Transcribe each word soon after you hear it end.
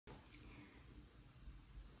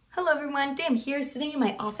Hello everyone, I'm here sitting in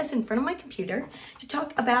my office in front of my computer to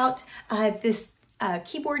talk about this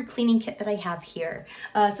keyboard cleaning kit that I have here.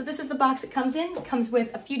 So this is the box it comes in. It comes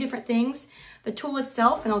with a few different things. The tool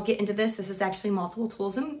itself, and I'll get into this, is actually multiple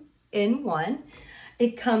tools in one.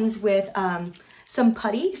 It comes with some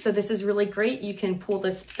putty, so this is really great. You can pull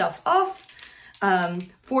this stuff off,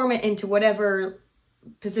 form it into whatever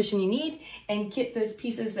position you need, and get those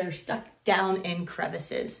pieces that are stuck down in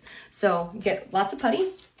crevices. So you get lots of putty.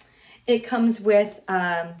 It comes with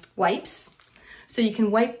wipes, so you can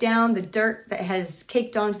wipe down the dirt that has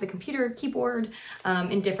caked onto the computer keyboard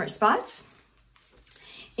in different spots,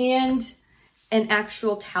 and an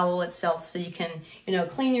actual towel itself, so you can,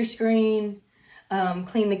 clean your screen,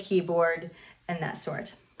 clean the keyboard, and that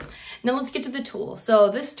sort. Now let's get to the tool. So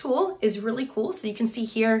this tool is really cool. So you can see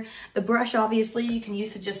here the brush, obviously you can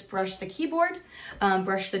use to just brush the keyboard,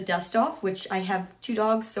 brush the dust off, which I have 2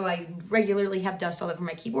 dogs, so I regularly have dust all over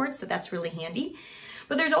my keyboard, so that's really handy.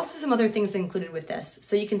 But there's also some other things included with this.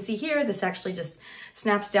 So you can see here, this actually just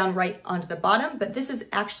snaps down right onto the bottom, but this is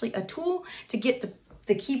actually a tool to get the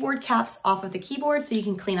keyboard caps off of the keyboard so you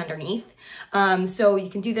can clean underneath. So you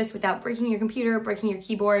can do this without breaking your computer, breaking your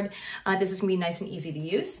keyboard. This is gonna be nice and easy to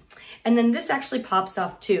use. And then this actually pops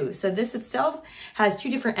off too. So this itself has 2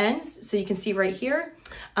 different ends. So you can see right here,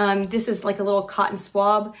 this is like a little cotton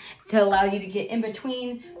swab to allow you to get in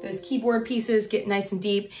between those keyboard pieces, get nice and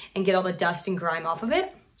deep, and get all the dust and grime off of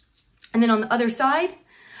it. And then on the other side,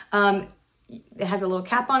 it has a little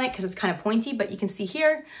cap on it because it's kind of pointy, but you can see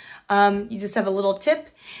here, you just have a little tip.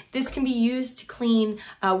 This can be used to clean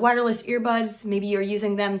wireless earbuds. Maybe you're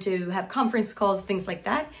using them to have conference calls, things like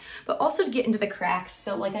that, but also to get into the cracks.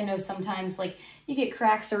 So like I know sometimes like you get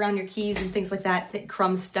cracks around your keys and things like that,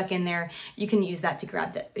 crumbs stuck in there. You can use that to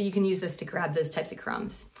grab that. You can use this to grab those types of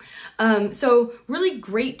crumbs. So really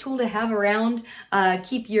great tool to have around.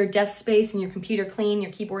 Keep your desk space and your computer clean,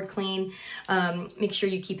 your keyboard clean. Make sure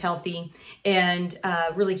you keep healthy, and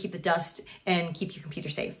really keep the dust and keep your computer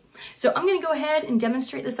safe. So I'm gonna go ahead and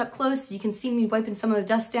demonstrate this up close so you can see me wiping some of the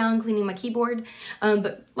dust down, cleaning my keyboard.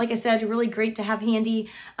 But like I said, really great to have handy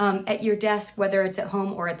at your desk, whether it's at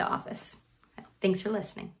home or at the office. Thanks for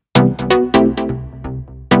listening.